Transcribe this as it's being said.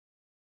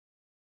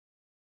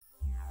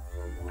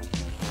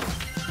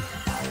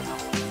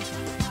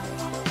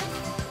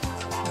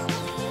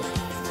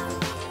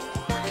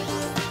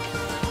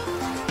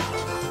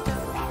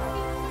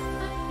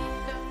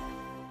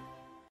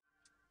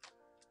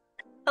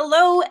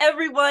Hello,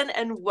 everyone,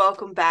 and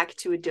welcome back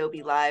to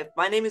Adobe Live.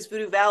 My name is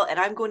Voodoo Val, and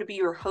I'm going to be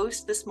your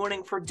host this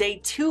morning for day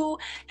 2,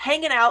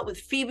 hanging out with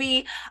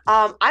Phoebe.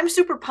 I'm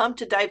super pumped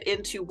to dive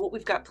into what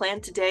we've got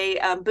planned today.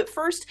 But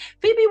first,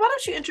 Phoebe, why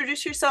don't you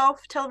introduce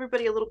yourself, tell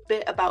everybody a little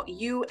bit about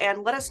you,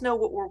 and let us know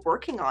what we're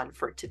working on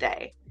for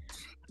today.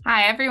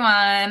 Hi,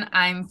 everyone.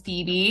 I'm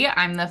Phoebe.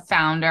 I'm the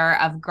founder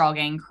of Girl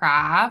Gang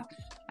Craft,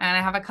 and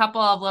I have a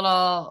couple of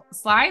little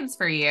slides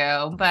for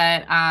you.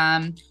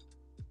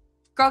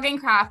 Girl Gang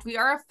Craft, we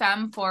are a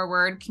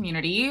femme-forward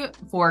community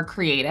for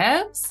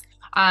creatives.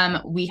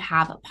 We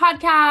have a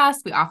podcast,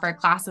 we offer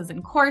classes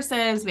and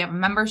courses, we have a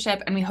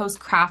membership, and we host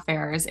craft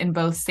fairs in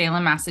both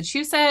Salem,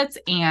 Massachusetts,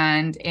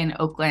 and in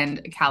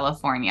Oakland,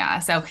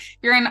 California. So if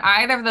you're in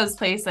either of those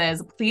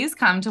places, please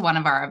come to one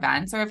of our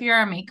events. Or if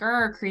you're a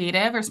maker or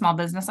creative or small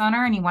business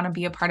owner and you want to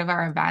be a part of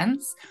our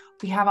events,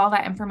 we have all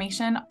that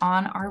information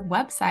on our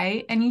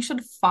website, and you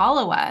should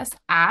follow us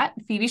at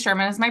Phoebe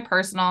Sherman is my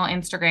personal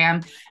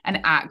Instagram,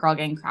 and at Girl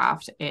Gang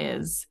Craft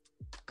is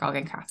Girl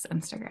Gang Craft's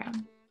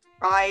Instagram.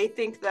 I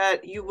think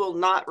that you will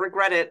not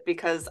regret it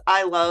because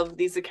I love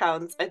these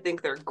accounts. I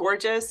think they're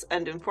gorgeous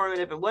and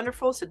informative and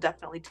wonderful. So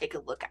definitely take a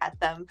look at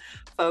them,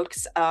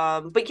 folks.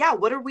 But yeah,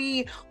 what are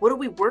we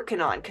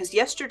working on? Because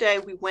yesterday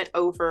we went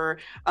over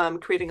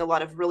creating a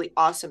lot of really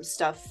awesome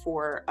stuff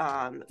for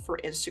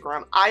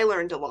Instagram. I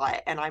learned a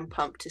lot, and I'm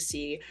pumped to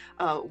see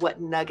what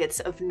nuggets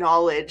of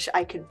knowledge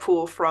I can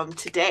pull from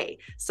today.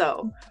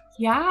 So.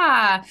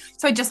 Yeah.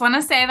 So I just want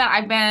to say that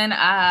I've been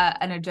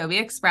an Adobe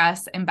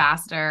Express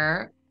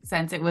ambassador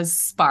since it was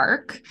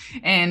Spark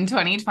in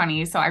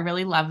 2020. So I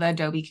really love the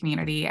Adobe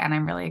community, and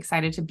I'm really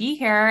excited to be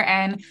here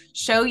and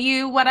show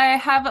you what I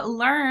have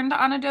learned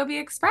on Adobe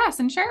Express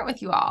and share it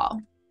with you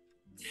all.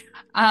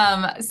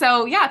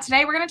 So yeah,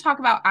 today we're going to talk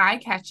about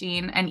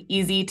eye-catching and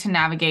easy to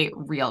navigate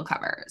reel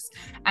covers.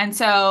 And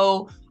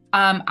so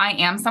I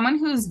am someone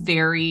who's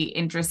very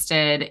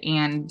interested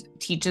and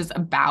teaches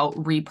about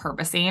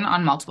repurposing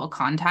on multiple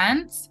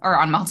contents or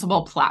on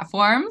multiple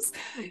platforms.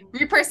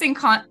 Repurposing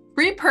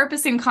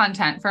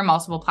content for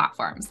multiple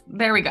platforms.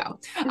 There we go.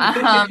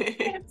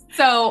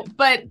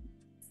 But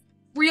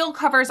reel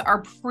covers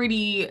are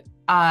pretty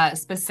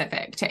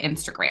specific to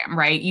Instagram,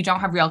 right? You don't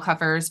have reel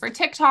covers for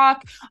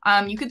TikTok.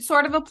 You could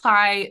sort of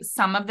apply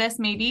some of this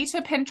maybe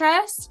to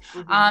Pinterest.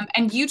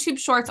 And YouTube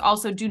Shorts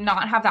also do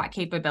not have that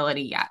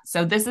capability yet.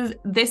 So this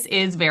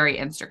is very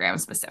Instagram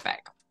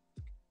specific.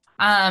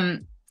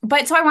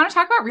 But so I want to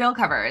talk about reel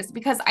covers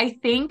because I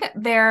think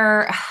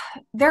they're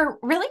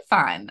really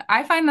fun.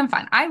 I find them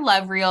fun. I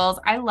love reels.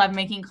 I love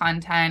making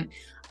content.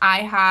 I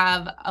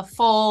have a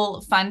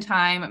full fun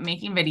time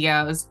making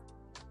videos.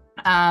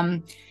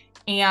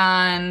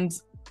 And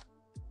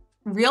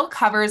reel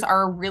covers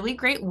are a really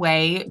great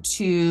way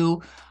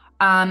to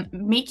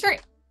make your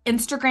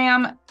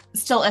Instagram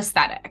still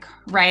aesthetic,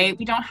 right?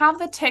 We don't have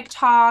the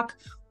TikTok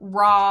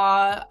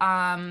raw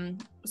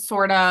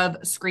sort of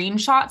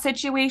screenshot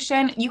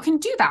situation. You can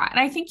do that. And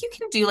I think you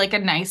can do like a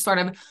nice sort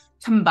of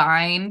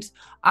combined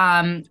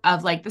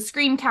of like the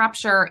screen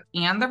capture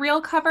and the reel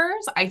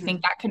covers. I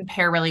think that can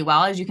pair really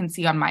well, as you can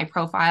see on my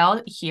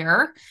profile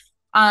here.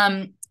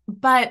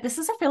 But this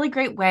is a really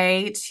great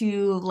way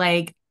to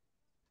like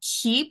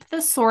keep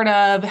the sort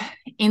of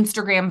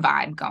Instagram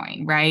vibe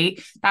going,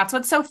 right? That's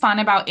what's so fun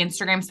about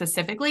Instagram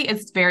specifically.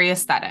 It's very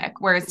aesthetic,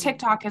 whereas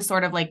TikTok has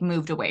sort of like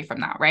moved away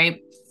from that,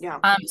 right? Yeah.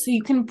 So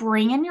you can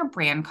bring in your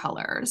brand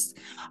colors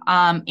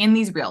in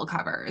these reel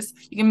covers.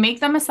 You can make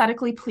them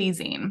aesthetically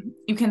pleasing.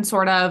 You can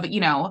sort of,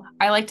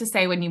 I like to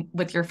say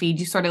with your feed,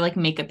 you sort of like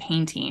make a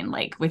painting,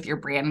 like with your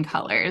brand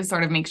colors,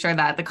 sort of make sure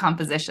that the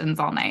composition's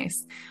all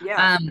nice.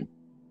 Yeah.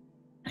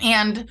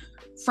 And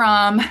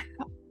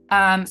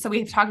so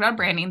we've talked about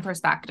branding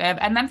perspective,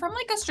 and then from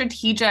like a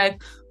strategic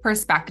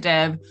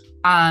perspective,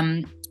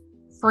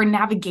 for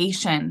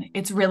navigation,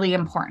 it's really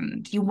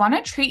important. You want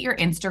to treat your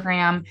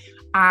Instagram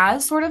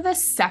as sort of the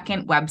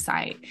second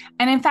website.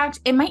 And in fact,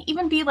 it might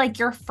even be like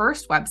your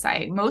first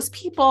website. Most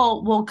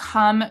people will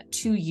come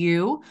to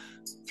you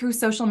through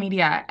social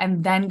media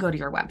and then go to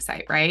your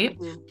website, right?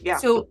 Yeah.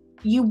 So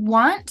you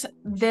want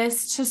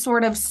this to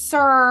sort of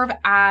serve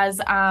as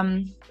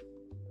a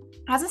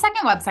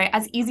second website,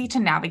 as easy to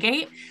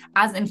navigate,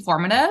 as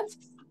informative.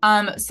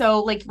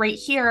 So like right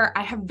here,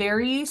 I have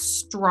very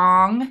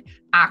strong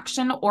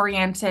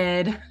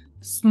action-oriented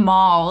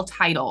small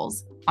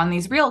titles on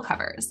these reel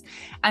covers.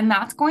 And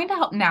that's going to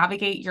help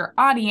navigate your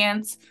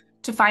audience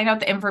to find out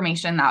the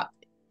information that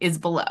is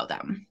below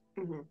them.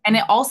 And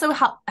it also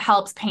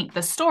helps paint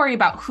the story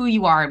about who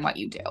you are and what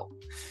you do.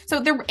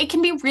 So it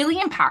can be really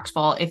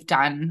impactful if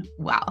done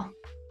well.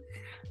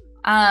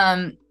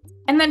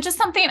 And then just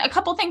a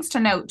couple things to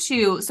note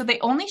too. So they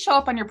only show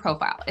up on your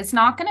profile. It's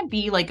not going to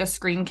be like a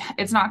screen.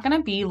 It's not going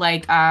to be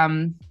like,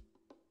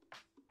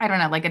 I don't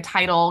know, like a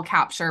title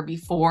capture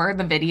before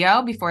the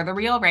video, before the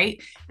reel,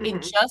 right? It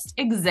just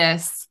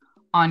exists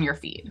on your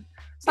feed.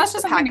 So It's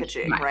that's the just something to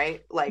keep in packaging, mind.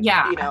 right? Like,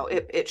 Yeah.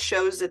 it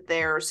shows it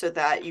there so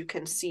that you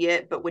can see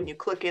it, but when you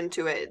click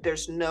into it,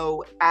 there's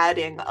no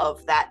adding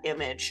of that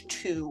image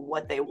to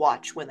what they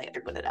watch when they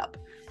open it up.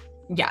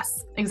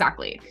 Yes,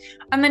 exactly.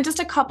 And then just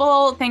a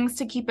couple things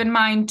to keep in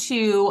mind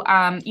too.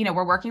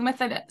 We're working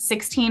with a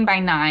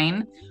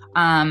 16:9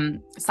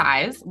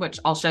 size, which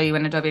I'll show you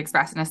in Adobe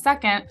Express in a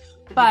second.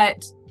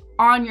 But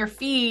on your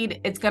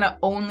feed, it's going to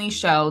only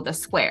show the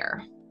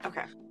square.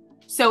 Okay.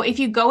 So if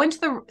you go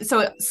into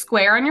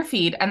square on your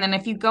feed, and then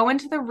if you go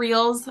into the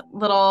Reels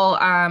little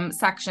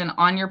section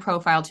on your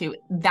profile too,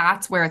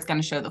 that's where it's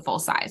going to show the full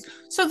size.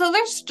 So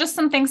there's just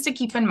some things to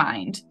keep in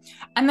mind.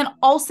 And then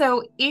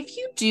also, if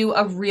you do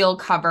a Reel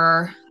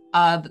cover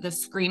of the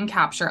screen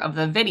capture of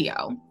the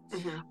video,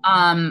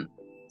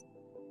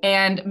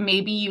 and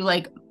maybe you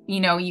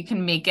you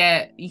can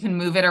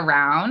move it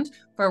around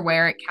for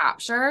where it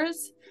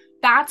captures,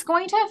 that's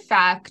going to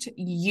affect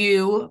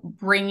you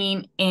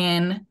bringing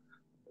in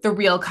the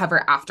Reel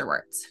cover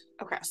afterwards.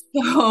 Okay.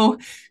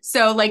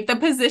 So like the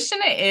position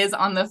it is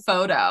on the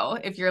photo,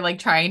 if you're like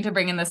trying to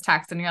bring in this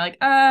text and you're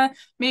like,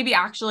 maybe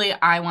actually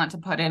I want to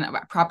put in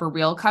a proper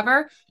Reel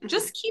cover,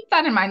 just keep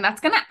that in mind.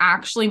 That's going to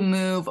actually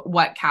move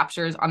what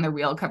captures on the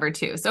Reel cover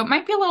too. So it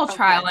might be a little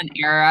trial and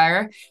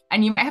error,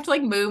 and you might have to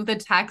like move the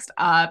text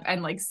up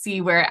and like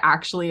see where it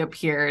actually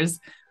appears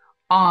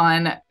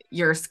on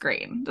your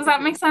screen. Does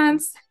that make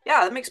sense?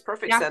 Yeah, that makes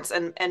perfect sense.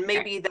 And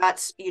maybe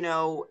that's,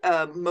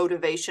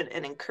 motivation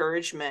and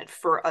encouragement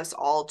for us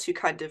all to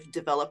kind of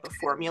develop a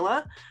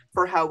formula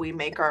for how we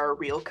make our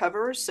Reel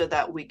covers so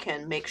that we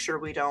can make sure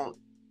we don't,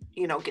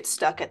 get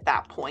stuck at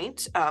that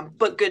point.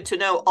 But good to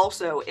know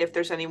also if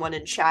there's anyone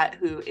in chat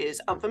who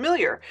is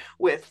unfamiliar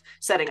with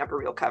setting up a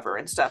Reel cover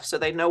and stuff, so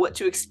they know what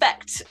to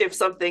expect if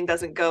something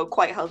doesn't go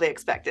quite how they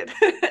expected.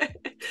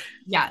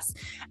 Yes.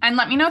 And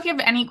let me know if you have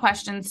any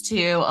questions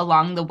too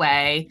along the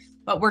way,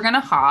 but we're going to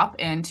hop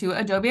into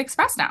Adobe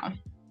Express now.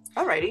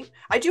 Alrighty.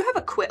 I do have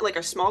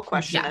a small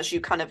question as you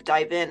kind of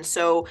dive in.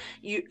 So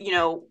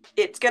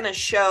it's going to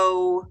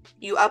show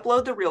you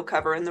upload the Reel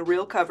cover, and the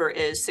Reel cover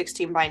is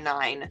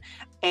 16:9.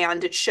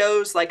 And it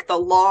shows like the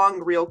long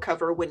Reel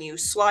cover when you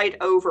slide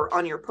over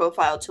on your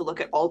profile to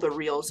look at all the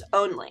Reels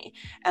only.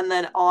 And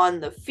then on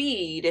the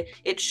feed,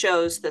 it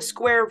shows the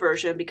square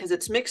version because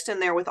it's mixed in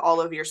there with all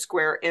of your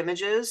square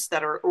images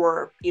that are,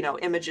 or,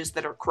 images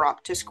that are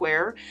cropped to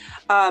square.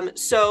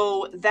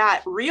 So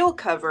that Reel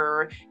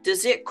cover,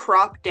 does it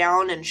crop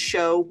down and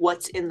show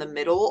what's in the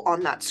middle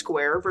on that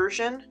square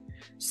version?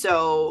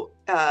 So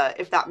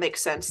if that makes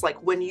sense, like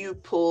when you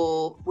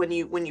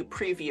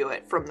preview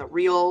it from the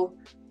Reel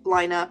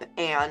lineup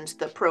and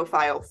the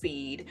profile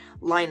feed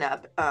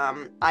lineup,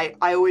 I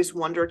always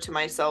wonder to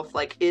myself,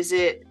 like, is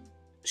it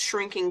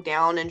shrinking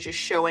down and just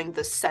showing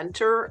the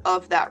center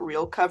of that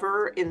Reel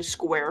cover in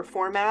square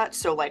format?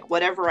 So like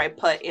whatever I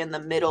put in the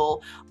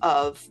middle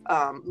of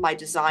my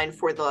design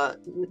for the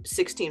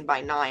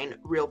 16:9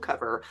 Reel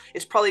cover,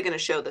 it's probably going to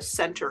show the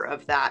center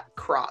of that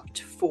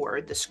cropped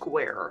for the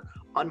square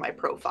on my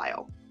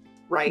profile,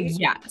 right?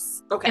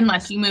 Yes. Okay.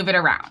 Unless you move it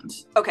around.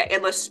 Okay.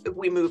 Unless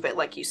we move it,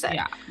 like you said.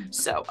 Yeah.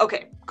 So,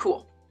 okay,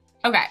 cool.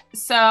 Okay.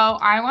 So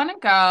I want to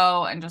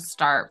go and just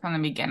start from the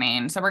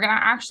beginning. So we're going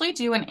to actually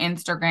do an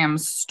Instagram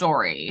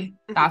story.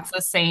 That's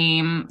the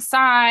same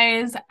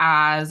size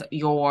as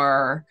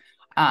your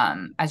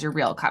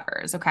Reel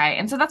covers. Okay.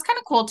 And so that's kind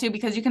of cool too,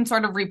 because you can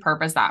sort of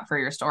repurpose that for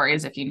your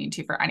stories if you need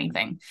to for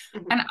anything.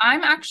 And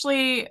I'm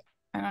actually,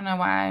 I don't know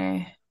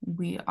why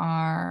we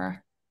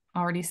are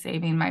already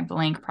saving my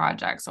blank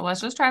project. So let's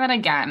just try that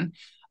again.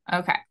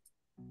 Okay.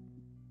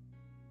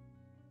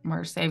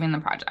 We're saving the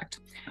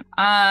project.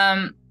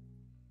 Come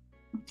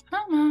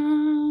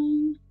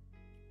on.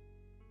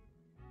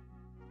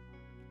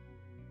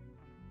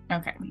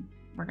 Okay.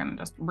 We're going to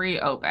just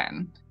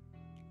reopen.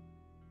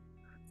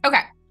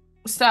 Okay.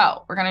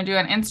 So we're going to do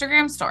an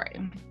Instagram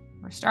story.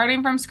 We're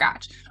starting from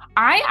scratch.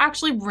 I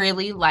actually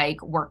really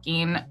like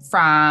working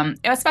from,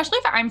 especially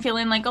if I'm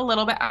feeling like a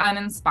little bit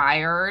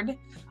uninspired,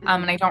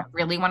 and I don't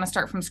really want to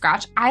start from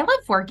scratch. I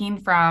love working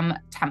from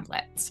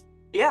templates.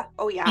 Yeah.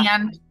 Oh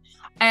yeah.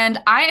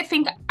 And I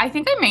think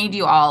I made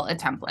you all a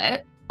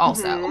template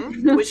also,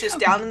 which is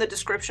down in the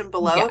description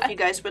below. If you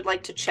guys would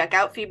like to check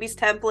out Phoebe's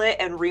template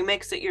and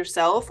remix it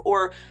yourself,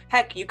 or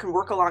heck, you can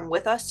work along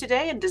with us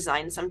today and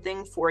design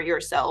something for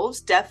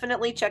yourselves,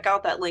 definitely check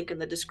out that link in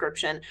the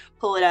description,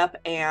 pull it up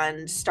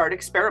and start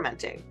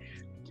experimenting.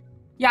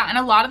 Yeah, and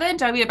a lot of the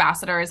Adobe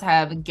ambassadors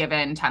have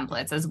given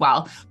templates as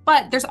well,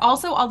 but there's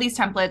also all these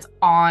templates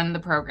on the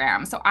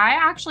program. So I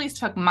actually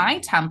took my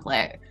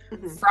template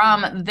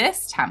from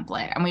this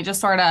template and we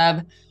just sort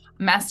of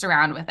messed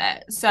around with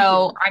it.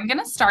 So I'm going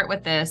to start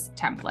with this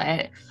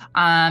template.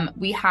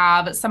 We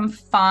have some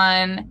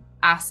fun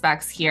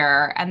aspects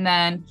here, and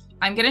then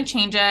I'm going to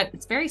change it.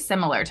 It's very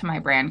similar to my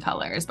brand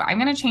colors, but I'm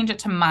going to change it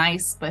to my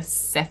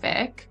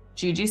specific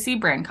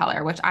GGC brand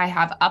color, which I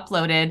have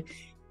uploaded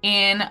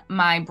in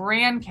my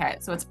brand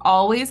kit. So it's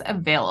always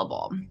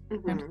available.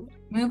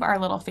 move our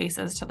little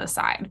faces to the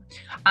side.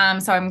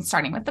 So I'm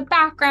starting with the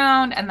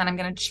background, and then I'm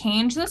going to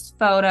change this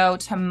photo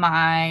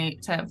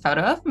to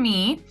photo of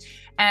me.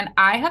 And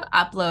I have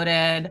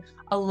uploaded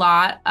a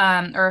lot,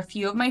 or a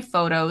few of my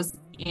photos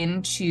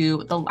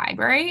into the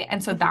library.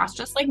 And so that's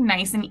just like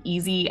nice and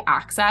easy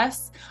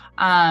access.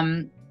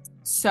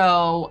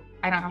 So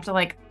I don't have to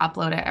like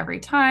upload it every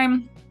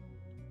time.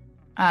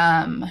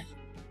 And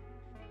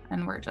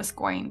we're just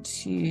going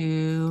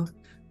to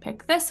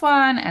pick this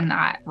one, and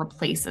that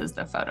replaces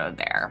the photo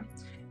there.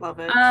 Love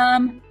it.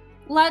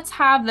 Let's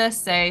have this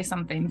say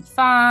something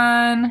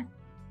fun.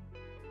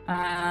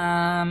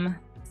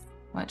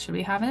 What should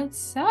we have it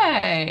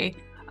say?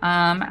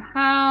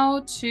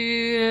 How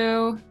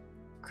to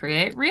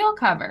create reel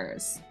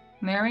covers.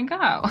 There we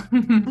go.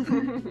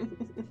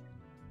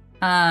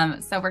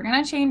 So we're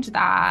gonna change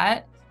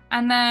that.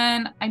 And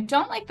then I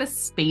don't like the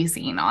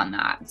spacing on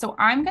that. So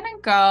I'm gonna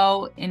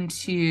go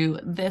into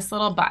this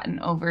little button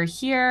over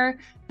here,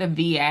 the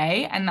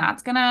VA, and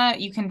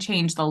you can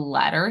change the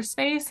letter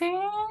spacing.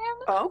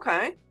 Oh,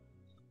 okay.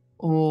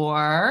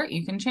 Or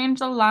you can change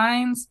the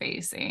line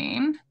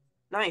spacing.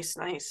 Nice,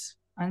 nice.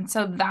 And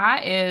so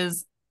that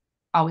is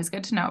always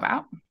good to know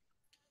about.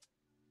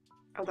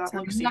 Oh, that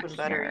looks even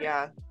better.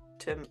 Yeah.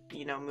 To,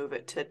 move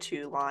it to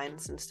 2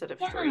 lines instead of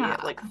 3.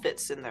 It like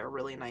fits in there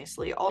really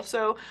nicely.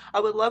 Also,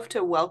 I would love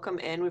to welcome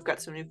in, we've got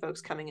some new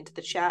folks coming into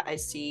the chat. I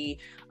see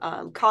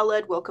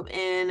Khaled, welcome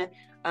in.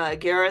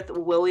 Gareth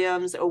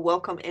Williams,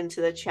 welcome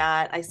into the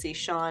chat. I see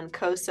Sean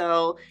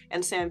Koso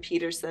and Sam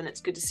Peterson. It's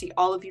good to see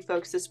all of you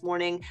folks this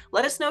morning.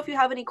 Let us know if you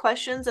have any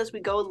questions as we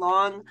go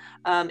along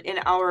in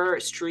our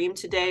stream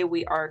today.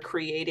 We are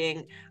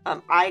creating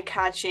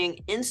eye-catching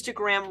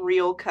Instagram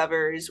reel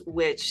covers,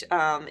 which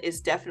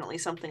is definitely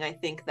something I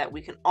think that we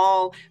can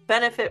all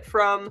benefit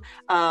from.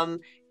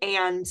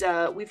 And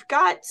we've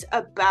got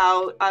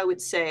about, I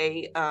would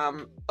say,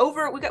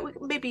 we got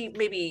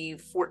maybe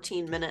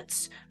 14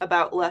 minutes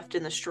about left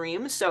in the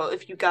stream. So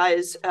if you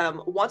guys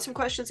want some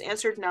questions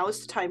answered, now is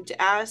the time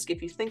to ask.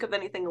 If you think of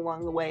anything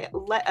along the way,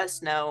 let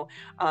us know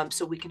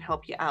so we can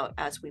help you out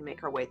as we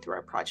make our way through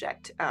our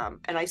project.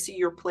 And I see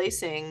you're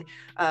placing,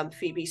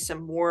 Phoebe,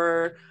 some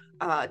more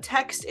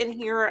text in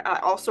here. I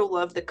also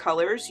love the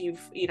colors.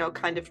 You've,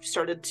 kind of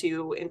started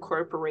to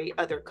incorporate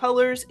other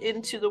colors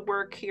into the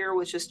work here,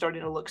 which is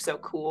starting to look so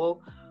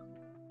cool.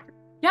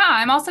 Yeah,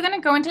 I'm also going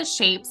to go into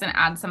shapes and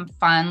add some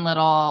fun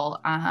little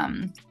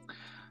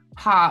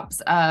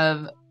pops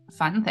of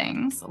fun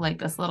things, like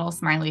this little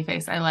smiley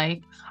face I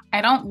like.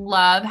 I don't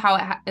love how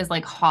it is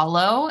like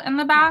hollow in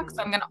the back,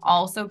 so I'm going to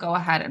also go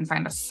ahead and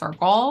find a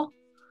circle.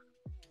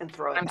 And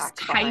throw it I'm back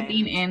just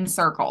typing in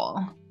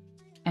circle.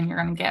 And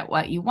you're going to get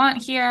what you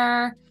want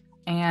here.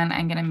 And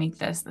I'm going to make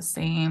this the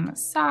same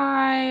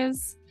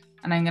size.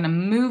 And I'm going to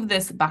move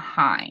this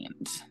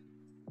behind.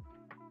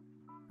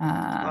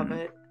 Love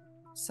it.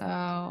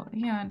 So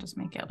yeah, just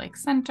make it like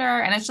center.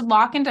 And it should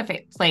lock into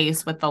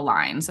place with the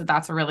line. So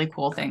that's a really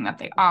cool thing that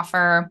they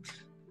offer.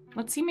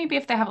 Let's see maybe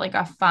if they have like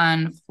a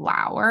fun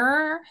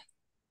flower.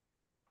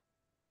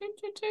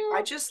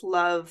 I just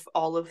love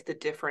all of the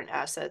different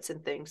assets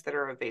and things that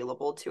are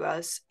available to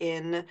us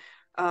in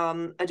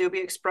Adobe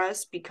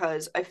Express,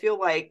 because I feel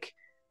like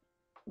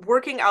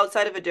working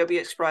outside of Adobe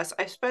Express,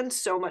 I spend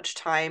so much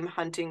time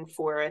hunting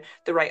for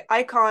the right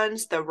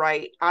icons, the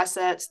right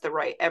assets, the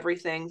right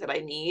everything that I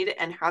need,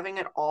 and having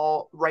it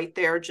all right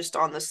there just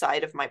on the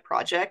side of my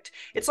project.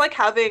 It's like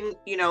having,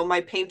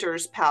 my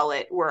painter's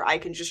palette where I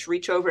can just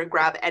reach over and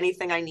grab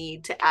anything I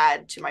need to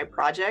add to my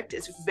project.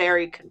 It's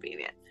very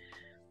convenient.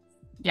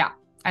 Yeah,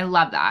 I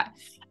love that.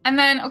 And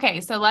then,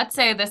 okay, so let's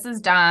say this is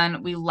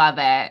done. We love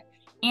it.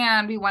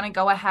 And we want to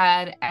go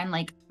ahead and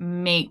like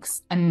make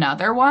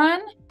another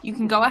one. You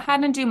can go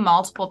ahead and do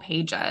multiple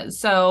pages.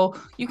 So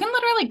you can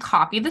literally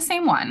copy the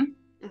same one.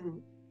 Mm-hmm.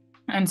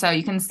 And so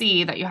you can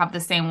see that you have the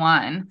same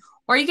one,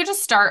 or you could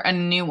just start a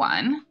new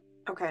one.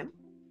 Okay.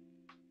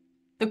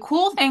 The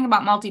cool thing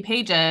about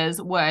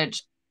multi-pages,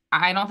 which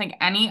I don't think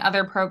any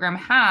other program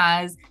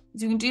has,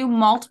 is you can do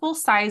multiple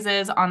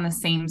sizes on the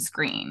same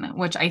screen,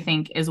 which I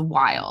think is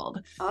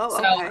wild. Oh,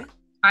 so okay.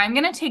 I'm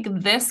going to take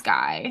this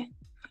guy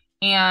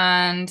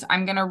and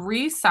I'm going to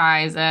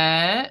resize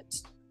it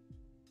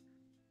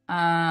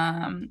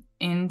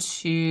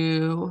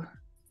into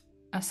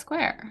a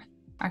square.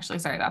 Actually,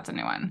 sorry, that's a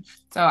new one.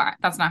 So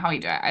that's not how you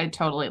do it. I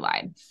totally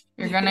lied.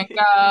 You're going to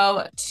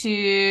go to,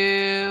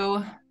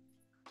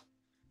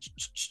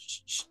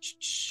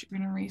 you're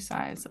going to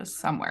resize this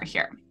somewhere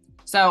here.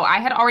 So I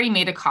had already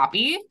made a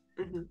copy,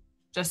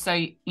 just so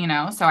you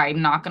know, so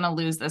I'm not going to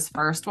lose this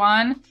first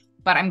one,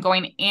 but I'm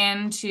going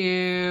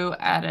into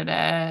edit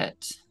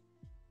it.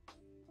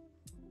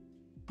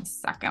 The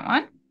second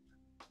one,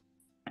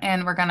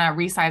 and we're gonna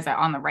resize it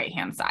on the right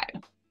hand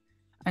side.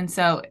 And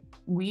so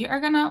we are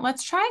gonna,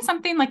 let's try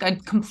something like a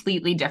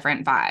completely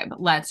different vibe.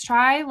 Let's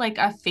try like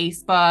a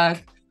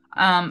Facebook.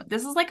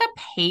 This is like a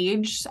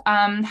page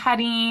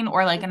heading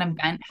or like an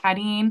event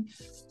heading.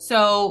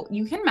 So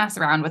you can mess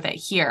around with it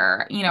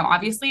here.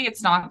 Obviously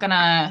it's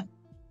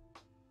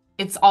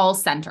it's all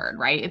centered,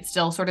 right? It's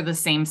still sort of the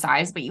same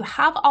size, but you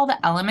have all the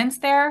elements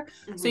there.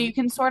 So Mm-hmm. you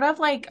can sort of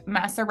like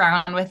mess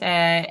around with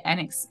it and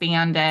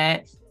expand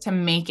it to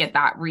make it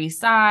that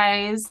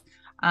resize.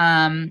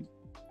 Um,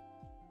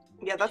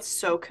 Yeah, that's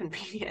so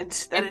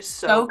convenient. That it's is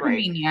so so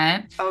great.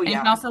 convenient. Oh And you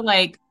can yeah. also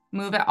like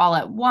move it all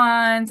at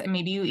once. And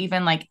maybe you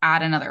even like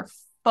add another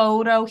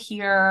photo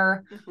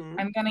here. Mm-hmm.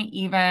 I'm going to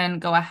even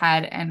go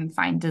ahead and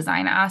find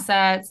design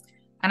assets.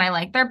 And I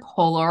like their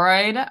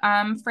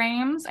Polaroid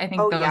frames. I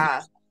think Oh those are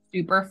yeah.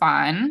 super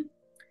fun.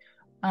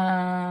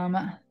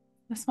 Um,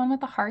 this one with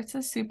the hearts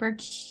is super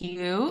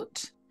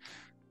cute.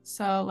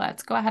 So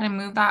let's go ahead and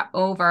move that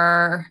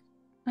over.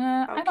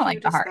 How I don't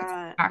like cute the is hearts,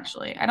 that?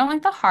 actually. I don't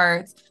like the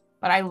hearts,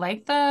 but I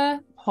like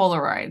the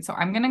Polaroid. So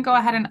I'm going to go Mhm.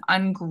 ahead and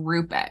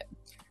ungroup it.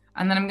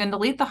 And then I'm going to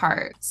delete the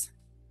hearts.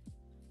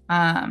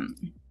 Um,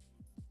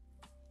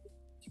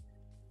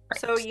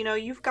 So, right. you know,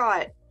 you've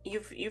got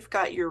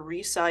your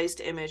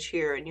resized image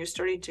here and you're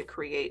starting to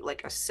create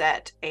like a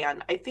set.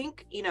 And I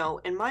think, you know,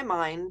 in my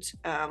mind,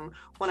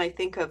 when I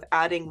think of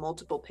adding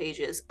multiple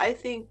pages, I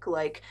think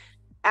like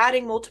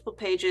adding multiple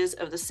pages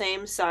of the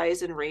same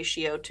size and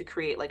ratio to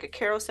create like a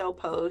carousel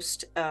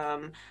post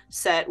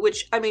set,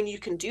 which I mean you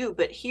can do,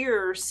 but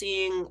here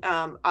seeing,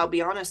 I'll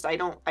be honest,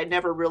 I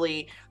never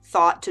really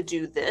thought to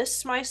do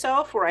this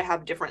myself where I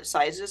have different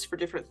sizes for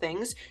different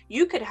things.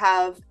 You could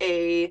have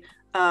a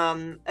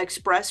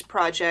express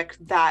project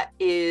that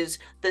is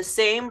the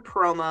same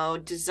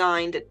promo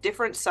designed at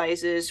different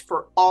sizes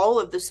for all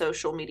of the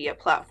social media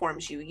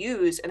platforms you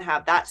use and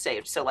have that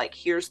saved. So like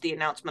here's the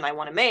announcement I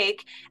want to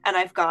make, and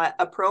I've got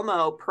a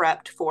promo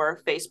prepped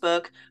for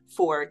Facebook,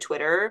 for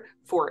Twitter,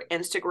 for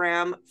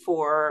Instagram,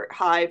 for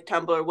Hive,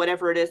 Tumblr,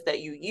 whatever it is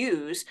that you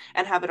use,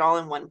 and have it all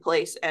in one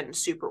place and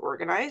super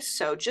organized.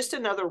 So just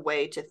another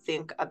way to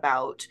think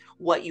about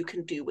what you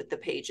can do with the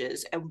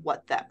pages and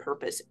what that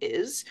purpose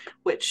is,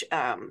 which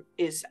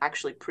is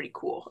actually pretty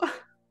cool.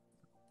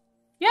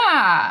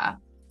 Yeah.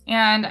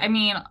 And I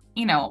mean,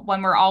 you know,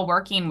 when we're all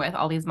working with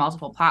all these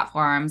multiple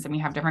platforms and we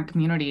have different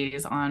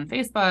communities on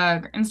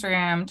Facebook,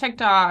 Instagram,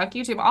 TikTok,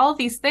 YouTube, all of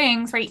these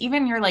things, right?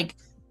 Even your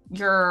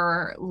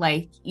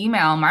like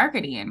email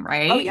marketing,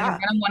 Oh right? You're yeah.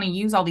 going to want to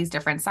use all these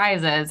different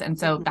sizes. And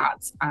so Mm-hmm.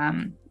 that's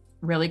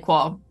really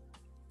cool.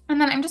 And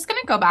then I'm just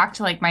going to go back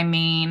to like my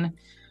main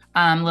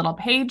little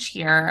page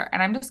here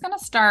and I'm just going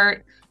to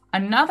start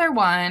another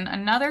one,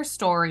 another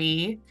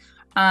story.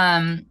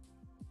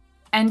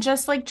 And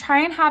just like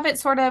try and have it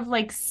sort of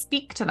like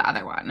speak to the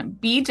other one,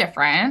 be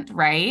different,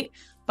 right?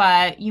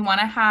 But you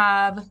want to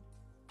have,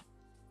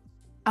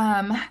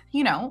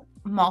 you know,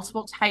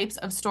 multiple types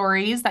of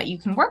stories that you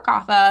can work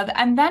off of.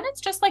 And then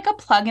it's just like a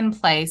plug and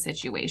play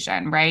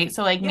situation, right?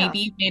 So, like, Yeah. maybe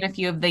you've made a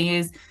few of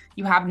these,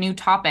 you have new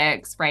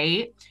topics,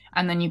 right?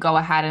 And then you go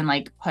ahead and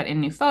like put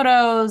in new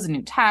photos,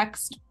 new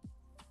text.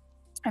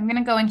 I'm going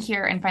to go in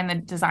here and find the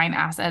design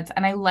assets.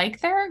 And I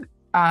like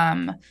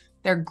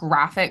their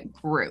graphic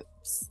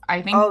groups.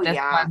 I Oh think this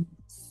yeah. one's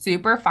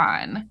super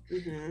fun.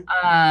 Mm-hmm.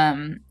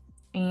 Um,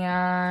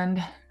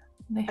 and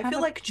they I have feel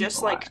a like few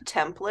just more. like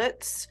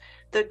templates,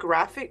 the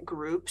graphic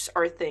groups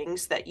are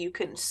things that you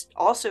can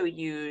also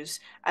use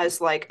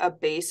as like a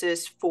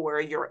basis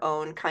for your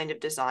own kind of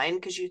design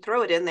because you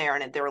throw it in there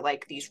and they're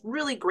like these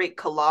really great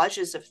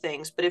collages of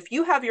things. But if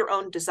you have your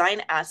own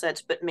design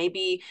assets, but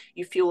maybe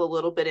you feel a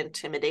little bit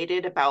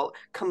intimidated about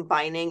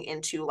combining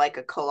into like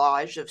a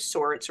collage of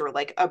sorts or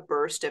like a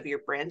burst of your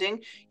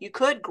branding, you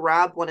could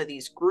grab one of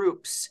these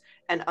groups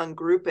and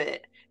ungroup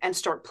it and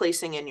start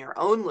placing in your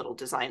own little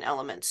design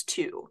elements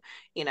too,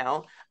 you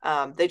know.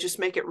 They just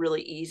make it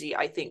really easy,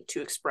 I think,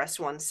 to express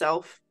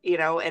oneself, you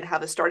know, and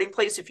have a starting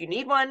place if you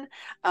need one.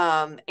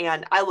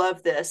 And I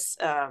love this,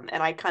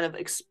 and I kind of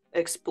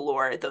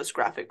explore those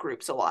graphic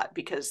groups a lot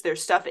because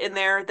there's stuff in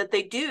there that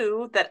they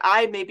do that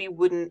I maybe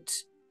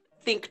wouldn't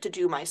think to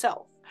do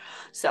myself.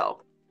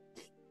 So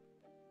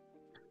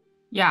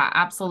Yeah,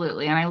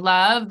 absolutely. And I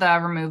love the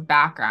remove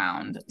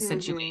background mm-hmm.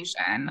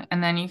 situation.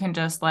 And then you can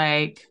just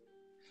like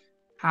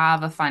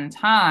have a fun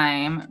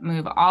time,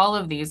 move all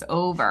of these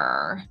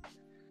over,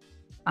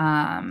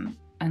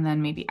 and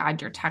then maybe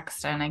add your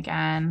text in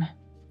again.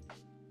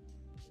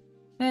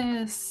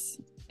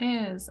 This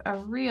is a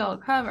real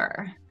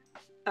cover.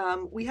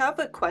 We have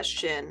a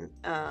question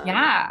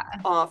Yeah.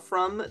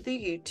 from the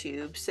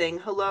YouTube saying,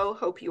 hello,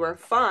 hope you are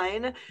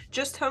fine.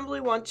 Just humbly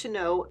want to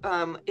know,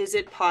 is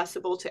it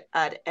possible to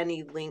add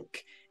any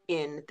link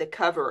in the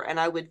cover? And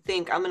I would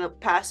think, I'm going to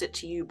pass it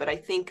to you, but I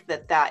think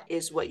that that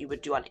is what you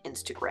would do on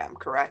Instagram,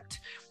 correct?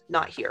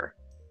 Not here.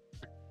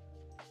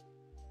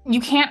 You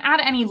can't add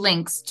any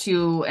links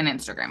to an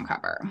Instagram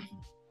cover.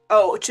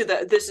 Oh, to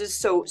the this is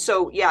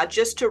so yeah,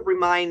 just to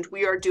remind,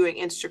 we are doing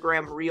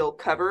Instagram reel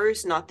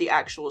covers, not the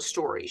actual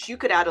stories. You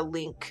could add a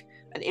link,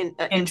 an In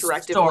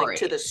interactive link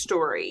to story. the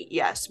story,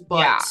 yes,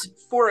 Yeah. but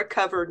for a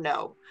cover,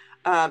 no.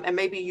 And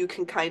maybe you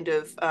can kind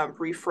of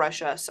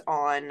refresh us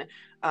on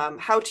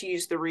how to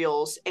use the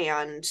reels,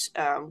 and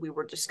we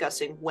were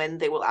discussing when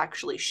they will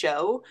actually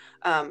show,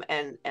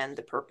 and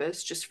the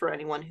purpose, just for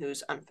anyone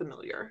who's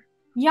unfamiliar.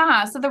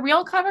 Yeah, so the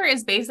real cover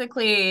is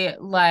basically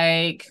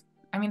like,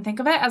 I mean, think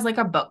of it as like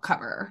a book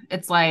cover.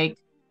 It's like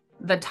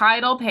the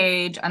title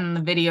page and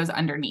the videos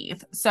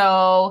underneath.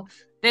 So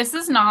this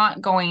is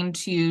not going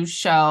to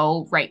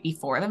show right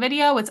before the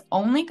video. It's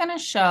only going to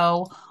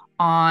show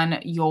on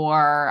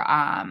your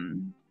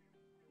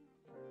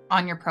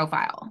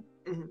profile.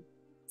 Mhm.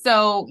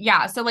 So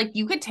yeah, so like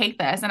you could take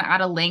this and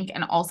add a link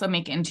and also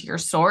make it into your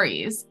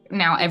stories.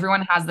 Now Mhm.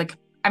 everyone has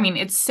I mean,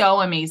 it's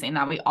so amazing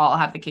that we all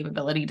have the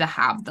capability to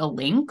have the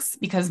links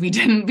because we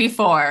didn't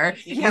before.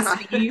 Yeah.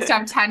 We used to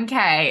have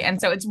 10K. And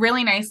so it's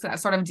really nice that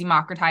sort of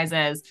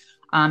democratizes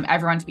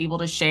everyone to be able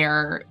to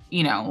share,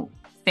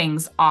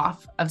 things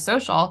off of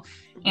social.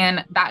 Mhm.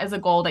 And that is a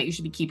goal that you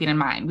should be keeping in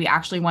mind. We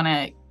actually want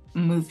to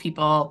move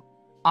people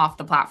off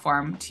the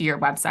platform to your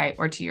website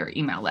or to your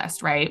email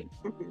list, right?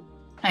 Mhm.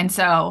 And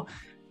so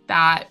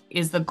that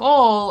is the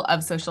goal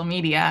of social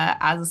media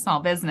as a small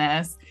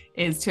business,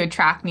 is to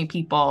attract new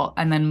people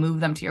and then move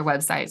them to your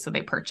website so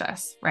they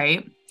purchase,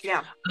 right?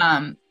 Yeah.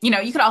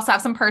 You could also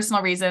have some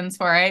personal reasons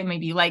for it.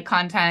 Maybe you like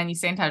content, you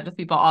stay in touch with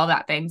people, all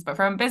that things. But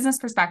from a business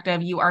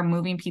perspective, you are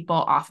moving people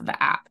off of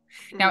the app.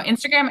 Now, Mhm.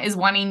 Instagram is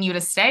wanting you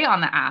to stay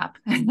on the app.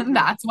 Mhm.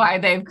 That's why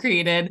they've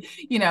created,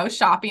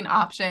 shopping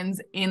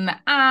options in the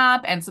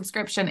app and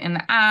subscription in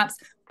the apps.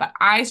 But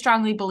I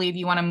strongly believe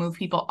you want to move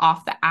people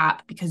off the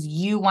app because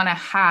you want to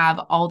have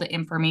all the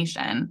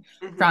information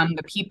Mhm. from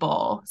the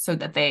people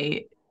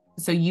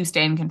so you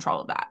stay in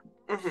control of that.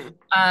 Mhm.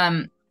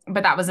 Um,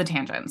 but that was a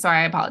tangent, so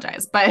I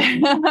apologize. But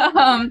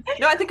um,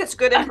 No, I think it's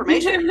good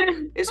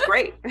information. It's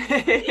great.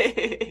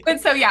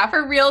 but so yeah,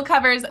 for real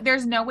covers,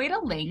 there's no way to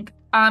link.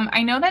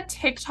 I know that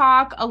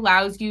TikTok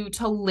allows you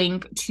to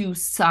link to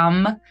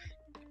some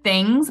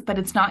things, but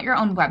it's not your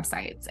own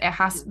websites.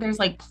 Mhm. There's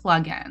like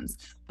plugins.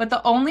 But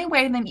the only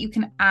way that you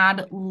can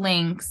add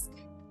links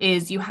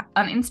is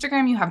on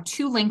Instagram, you have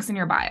 2 links in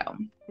your bio.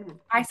 Mhm.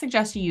 I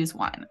suggest you use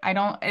one. I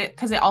don't,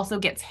 because it also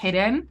gets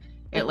hidden.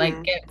 It like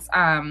Mhm. gets,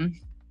 I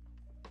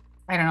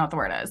don't know what the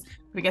word is,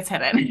 but it gets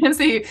hidden.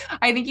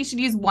 I think you should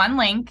use one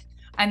link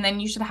and then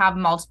you should have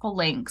multiple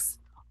links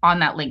on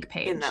that link In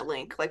page. that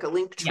link, like a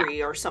link Yeah.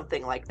 tree or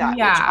something like that, which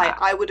Yeah.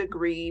 I would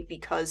agree,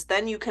 because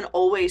then you can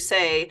always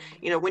say,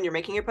 when you're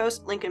making your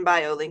post, link in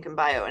bio,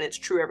 and it's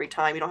true every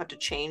time. You don't have to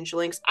change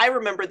links. I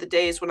remember the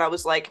days when I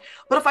was like,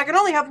 but if I can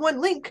only have one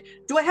link,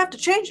 do I have to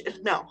change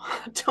it? No,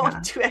 don't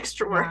Yeah. do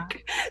extra Yeah.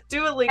 work.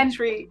 Do a link And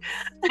tree.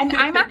 And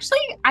I'm actually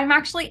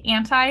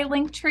anti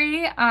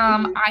Linktree.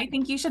 Mhm. I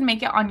think you should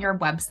make it on your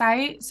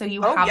website so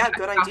you Oh have yeah, that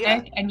good idea.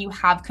 traffic and you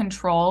have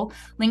control.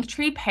 You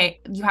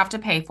have to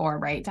pay for,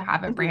 right, to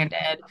have it Hmm.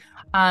 branded.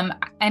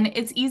 And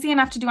it's easy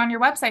enough to do on your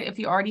website if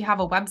you already have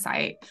a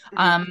website.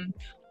 Hmm.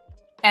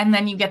 And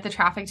then you get the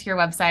traffic to your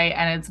website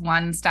and it's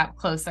one step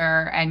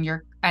closer and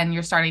you're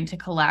starting to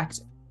collect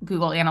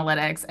Google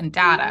Analytics and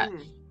data.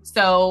 Mm.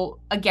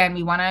 So again,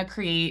 we want to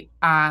create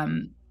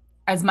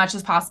as much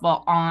as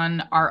possible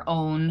on our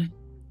own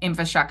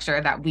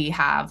infrastructure that we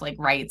have like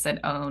rights and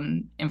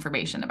own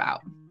information about.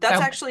 That's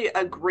So actually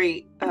a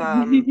great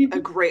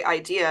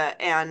idea,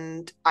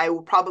 and I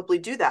will probably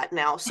do that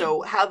now.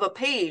 So have a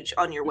page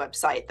on your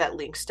website that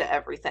links to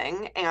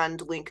everything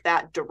and link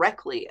that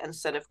directly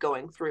instead of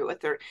going through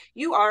it.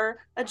 You are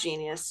a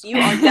genius. You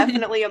are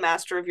definitely a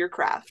master of your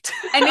craft.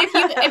 And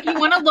if you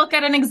want to look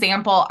at an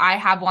example, I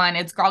have one.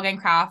 It's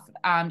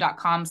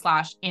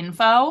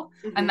girlgangcraft.com/info,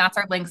 and Mhm. that's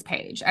our links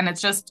page. And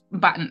it's just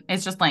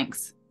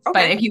links. But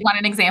Okay. if you want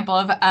an example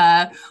of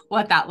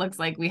what that looks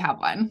like, we have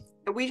one.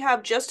 We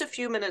have just a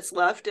few minutes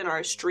left in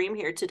our stream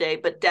here today,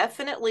 but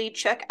definitely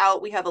check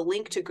out. We have a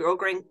link to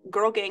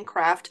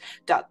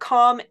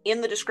girlgangcraft.com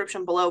in the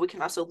description below. We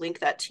can also link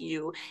that to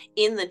you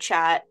in the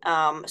chat,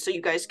 so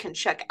you guys can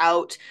check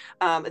out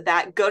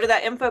that. Go to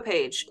that info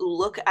page,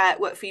 look at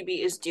what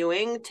Phoebe is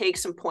doing, take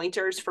some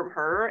pointers from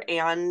her,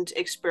 and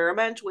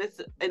experiment with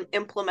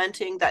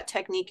implementing that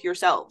technique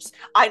yourselves.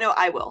 I know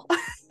I will.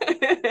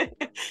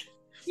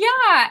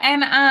 Yeah,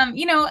 and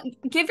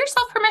give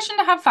yourself permission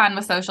to have fun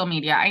with social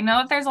media. I know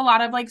that there's a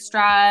lot of like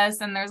stress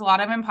and there's a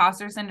lot of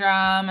imposter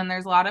syndrome and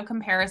there's a lot of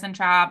comparison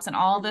traps and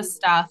all this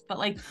stuff, but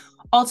like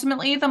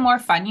ultimately the more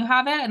fun you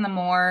have it and the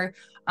more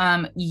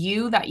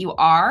you that you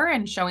are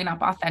and showing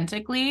up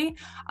authentically,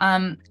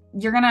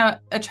 you're going to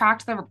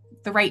attract the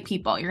right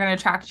people. You're going to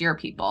attract your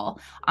people.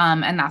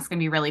 And that's going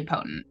to be really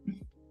potent.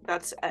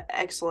 That's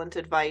excellent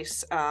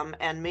advice.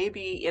 And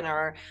maybe in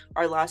our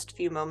last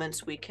few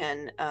moments, we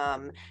can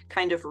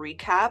kind of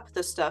recap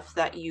the stuff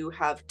that you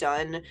have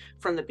done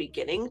from the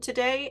beginning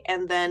today.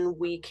 And then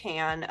we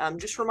can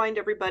just remind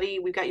everybody,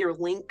 we've got your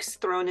links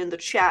thrown in the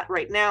chat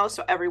right now,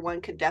 so everyone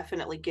can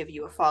definitely give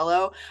you a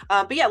follow.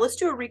 But yeah, let's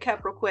do a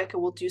recap real quick,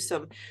 and we'll do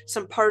some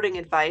parting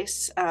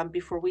advice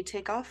before we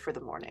take off for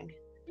the morning.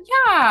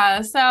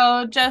 Yeah,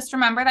 so just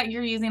remember that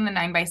you're using the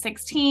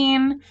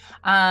 9x16.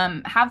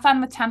 Have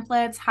fun with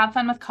templates, have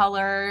fun with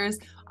colors,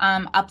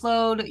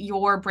 upload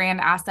your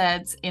brand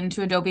assets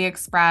into Adobe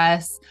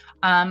Express.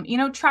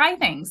 Try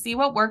things, see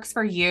what works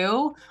for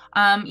you.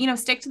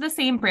 Stick to the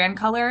same brand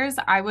colors.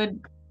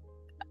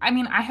 I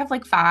mean, I have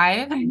like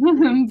five,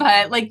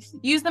 but like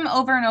use them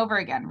over and over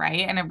again,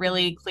 right? And it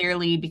really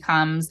clearly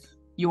becomes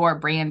your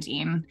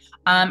branding.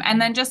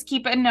 And then just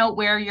keep a note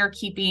where you're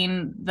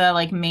keeping the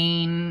like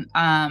main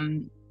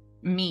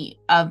meat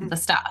of the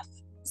stuff.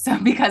 So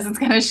because it's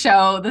going to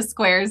show, the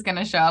square is going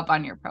to show up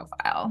on your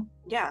profile.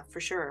 Yeah, for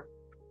sure.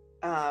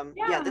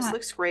 Yeah, this Yeah.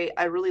 looks great.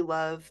 I really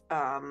love,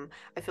 I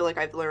feel like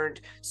I've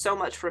learned so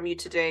much from you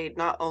today,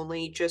 not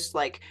only just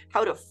like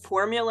how to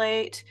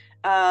formulate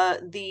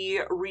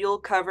the real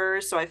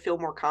covers so I feel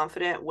more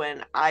confident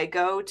when I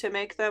go to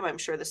make them. I'm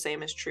sure the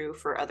same is true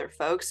for other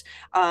folks.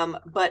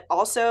 But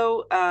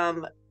also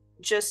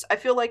just I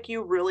feel like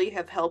you really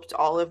have helped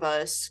all of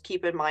us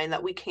keep in mind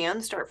that we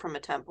can start from a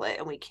template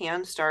and we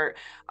can start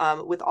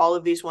with all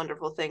of these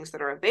wonderful things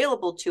that are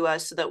available to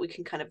us so that we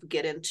can kind of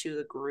get into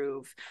the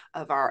groove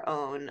of our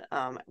own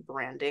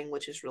branding,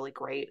 which is really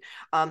great.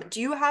 Do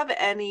you have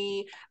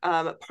any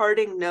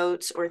parting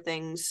notes or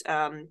things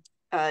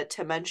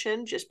to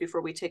mention just before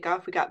we take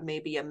off? We got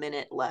maybe a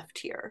minute left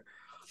here.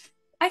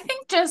 I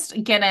think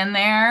just get in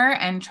there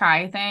and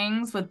try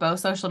things with both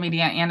social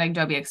media and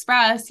Adobe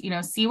Express,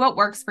 see what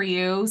works for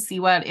you, see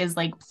what is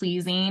like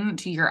pleasing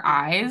to your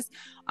eyes.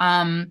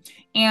 Um,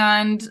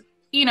 and,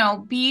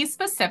 be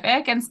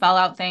specific and spell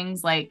out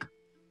things like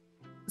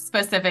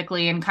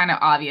specifically and kind of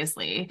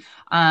obviously.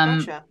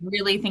 Gotcha.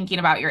 Really thinking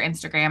about your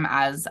Instagram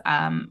as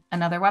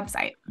another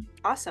website.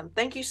 Awesome.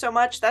 Thank you so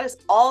much. That is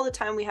all the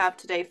time we have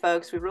today,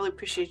 folks. We really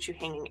appreciate you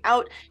hanging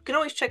out. You can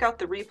always check out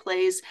the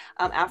replays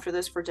after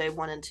this for day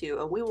 1 and 2,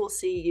 and we will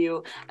see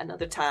you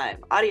another time.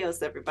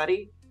 Adios,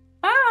 everybody.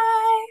 Bye.